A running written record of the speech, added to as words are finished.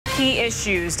key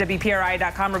issues.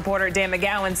 WPRI.com reporter Dan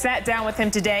McGowan sat down with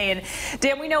him today. And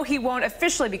Dan, we know he won't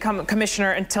officially become a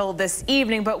commissioner until this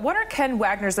evening, but what are Ken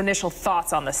Wagner's initial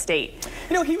thoughts on the state?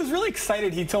 You know, he was really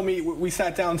excited. He told me, we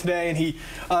sat down today, and he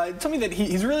told me that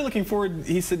he's really looking forward.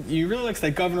 He said he really likes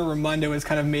that Governor Raimondo has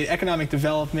kind of made economic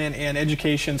development and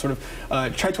education sort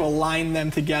of tried to align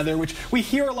them together, which we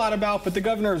hear a lot about, but the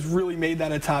governor has really made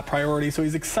that a top priority, so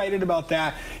he's excited about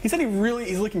that. He said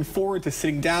he's looking forward to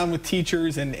sitting down with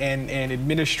teachers and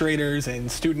administrators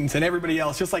and students and everybody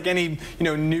else, just like any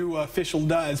new official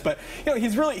does. But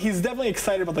he's definitely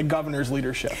excited about the governor's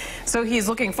leadership. So he's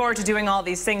looking forward to doing all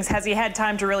these things. Has he had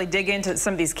time to really dig into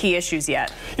some of these key issues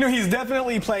yet? He's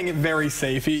definitely playing it very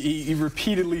safe. He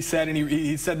repeatedly said, and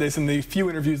he said this in the few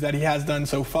interviews that he has done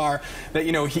so far, that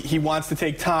he wants to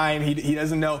take time. He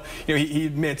doesn't know. He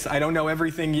admits, I don't know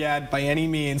everything yet by any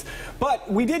means.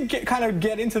 But we did kind of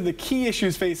get into the key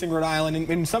issues facing Rhode Island,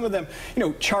 and some of them,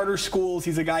 charter schools.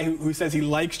 He's a guy who says he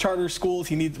likes charter schools.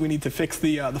 We need to fix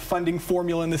the funding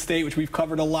formula in the state, which we've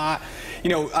covered a lot.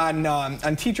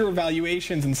 On teacher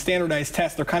evaluations and standardized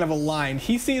tests, they're kind of aligned.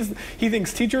 He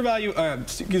thinks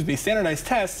standardized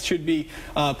tests should be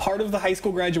part of the high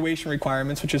school graduation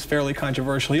requirements, which is fairly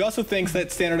controversial. He also thinks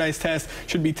that standardized tests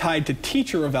should be tied to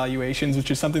teacher evaluations,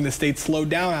 which is something the state slowed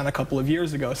down on a couple of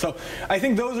years ago. So I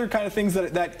think those are kind of things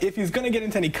that if he's going to get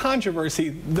into any controversy,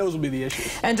 those will be the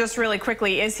issues. And just really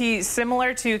quickly, is he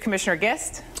similar to Commissioner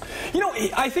Gist?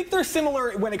 I think they're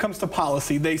similar when it comes to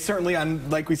policy. They certainly, on,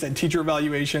 like we said, teacher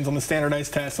evaluations, on the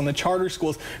standardized tests, on the charter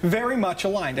schools, very much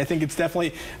aligned. I think it's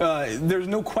definitely, there's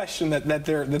no question that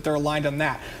they're aligned on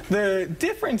that. The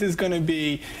difference is going to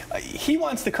be, he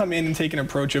wants to come in and take an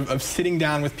approach of sitting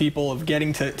down with people, of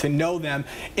getting to know them.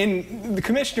 And the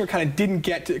commissioner kind of didn't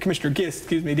get to, Commissioner Gist,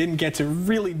 didn't get to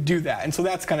really do that. And so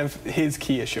that's kind of his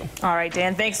key issue. All right,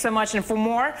 Dan, thanks so much. And for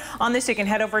more on this, you can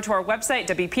head over to our website,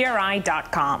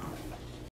 WPRI.com.